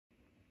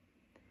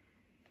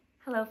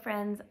Hello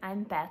friends,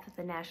 I'm Beth with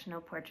the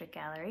National Portrait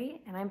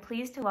Gallery, and I'm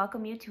pleased to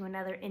welcome you to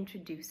another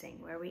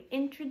Introducing, where we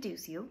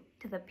introduce you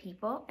to the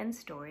people and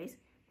stories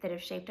that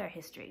have shaped our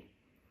history.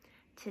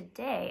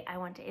 Today, I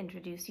want to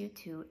introduce you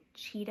to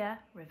Chita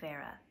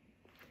Rivera.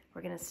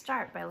 We're going to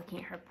start by looking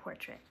at her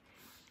portrait,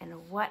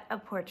 and what a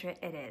portrait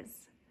it is.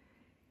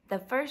 The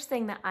first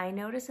thing that I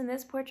notice in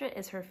this portrait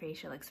is her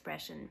facial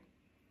expression.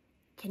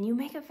 Can you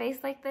make a face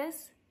like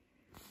this?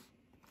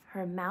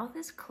 Her mouth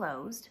is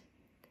closed,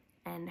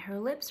 and her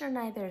lips are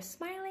neither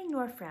smiling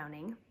nor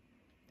frowning.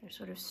 They're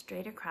sort of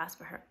straight across,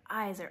 but her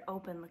eyes are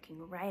open,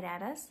 looking right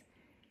at us.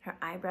 Her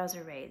eyebrows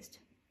are raised.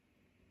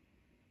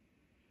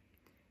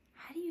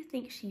 How do you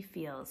think she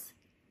feels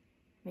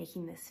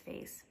making this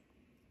face?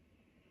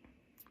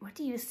 What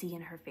do you see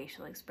in her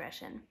facial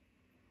expression?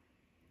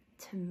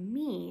 To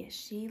me,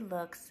 she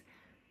looks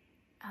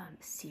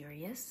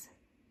serious.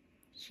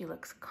 She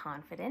looks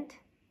confident.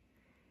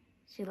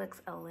 She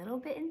looks a little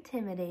bit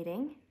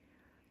intimidating.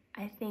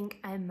 I think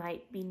I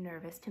might be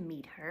nervous to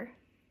meet her.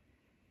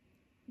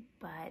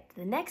 But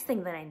the next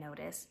thing that I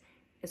notice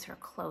is her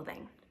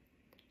clothing.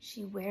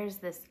 She wears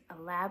this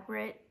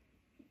elaborate,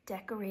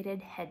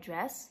 decorated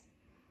headdress.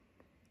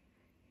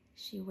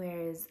 She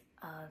wears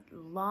a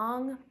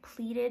long,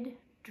 pleated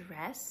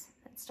dress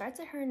that starts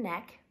at her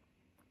neck,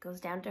 goes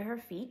down to her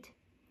feet.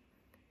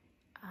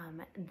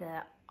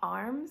 The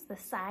arms, the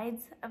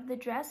sides of the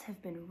dress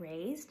have been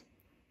raised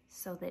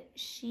so that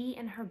she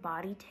and her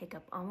body take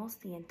up almost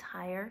the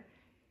entire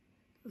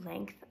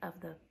length of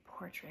the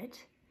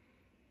portrait.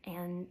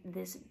 And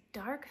this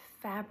dark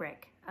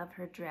fabric of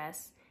her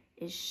dress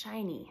is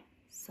shiny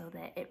so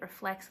that it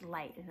reflects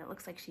light and it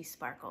looks like she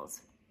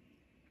sparkles.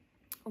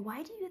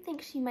 Why do you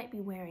think she might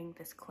be wearing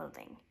this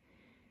clothing?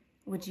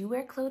 Would you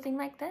wear clothing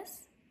like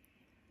this?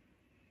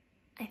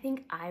 I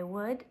think I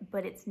would,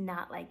 but it's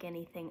not like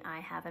anything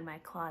I have in my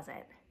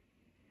closet.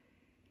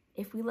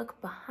 If we look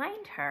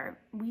behind her,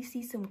 we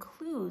see some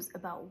clues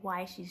about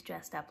why she's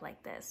dressed up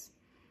like this.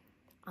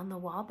 On the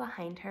wall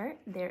behind her,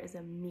 there is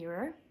a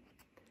mirror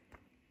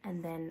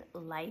and then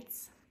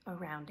lights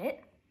around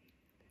it.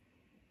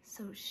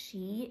 So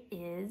she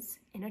is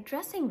in a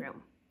dressing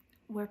room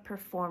where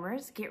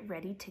performers get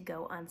ready to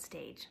go on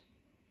stage.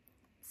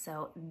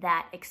 So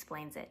that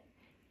explains it.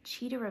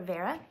 Chita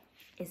Rivera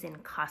is in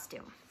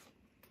costume.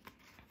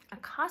 A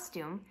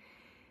costume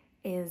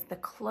is the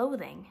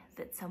clothing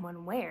that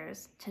someone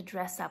wears to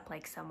dress up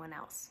like someone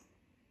else.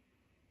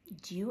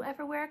 Do you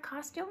ever wear a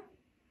costume?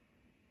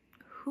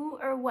 Who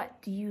or what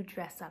do you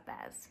dress up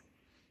as?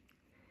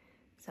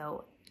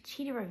 So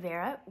Chita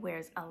Rivera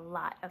wears a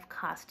lot of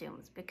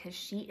costumes because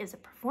she is a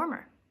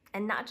performer,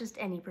 and not just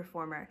any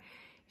performer.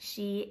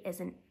 She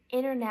is an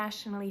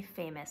internationally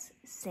famous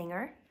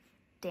singer,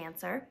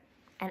 dancer,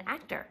 and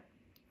actor.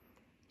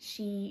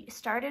 She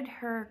started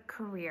her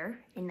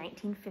career in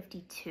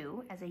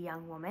 1952 as a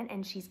young woman,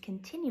 and she's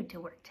continued to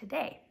work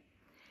today.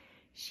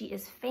 She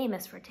is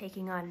famous for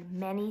taking on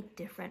many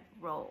different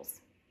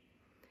roles.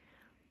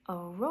 A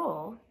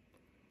role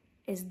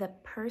is the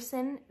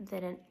person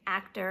that an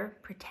actor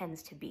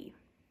pretends to be,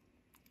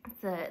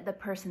 the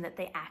person that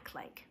they act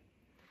like.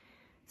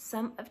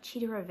 Some of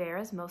Chita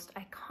Rivera's most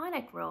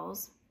iconic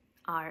roles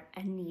are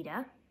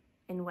Anita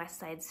in West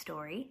Side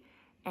Story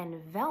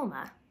and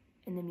Velma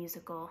in the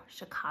musical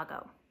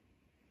Chicago.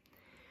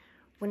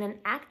 When an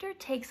actor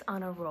takes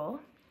on a role,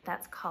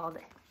 that's called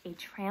a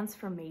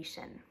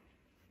transformation.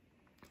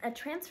 A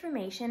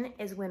transformation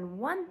is when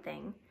one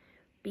thing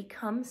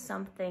becomes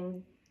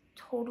something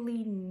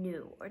totally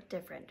new or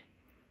different.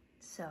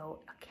 So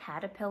a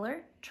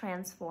caterpillar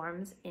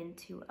transforms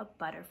into a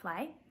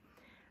butterfly,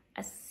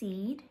 a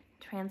seed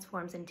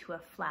transforms into a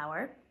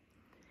flower,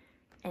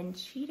 and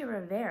Chita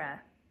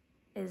Rivera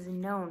is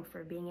known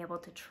for being able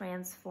to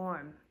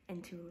transform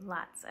into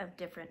lots of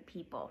different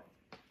people.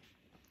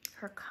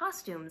 Her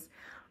costumes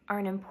are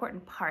an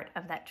important part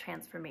of that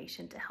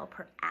transformation to help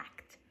her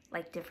act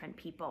like different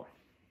people.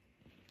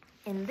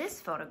 In this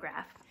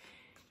photograph,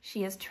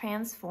 she is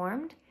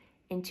transformed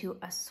into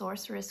a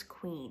sorceress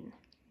queen,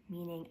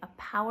 meaning a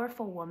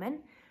powerful woman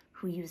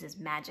who uses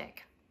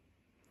magic.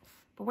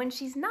 But when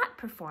she's not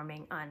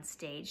performing on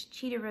stage,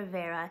 Chita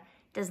Rivera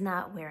does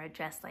not wear a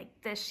dress like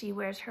this. She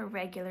wears her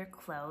regular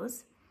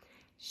clothes.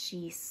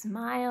 She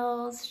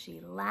smiles, she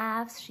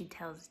laughs, she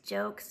tells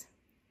jokes.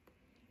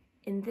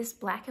 In this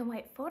black and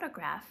white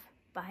photograph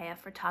by a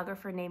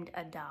photographer named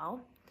Adal,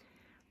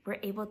 we're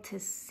able to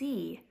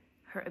see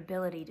her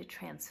ability to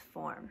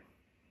transform.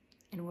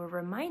 And we're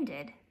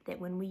reminded that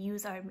when we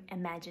use our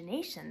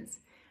imaginations,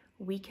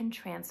 we can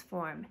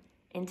transform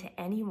into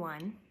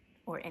anyone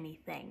or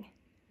anything.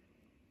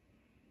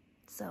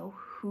 So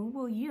who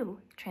will you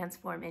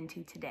transform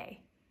into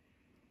today?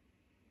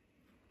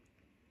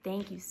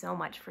 Thank you so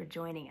much for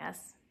joining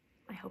us.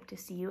 I hope to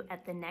see you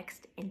at the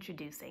next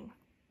Introducing.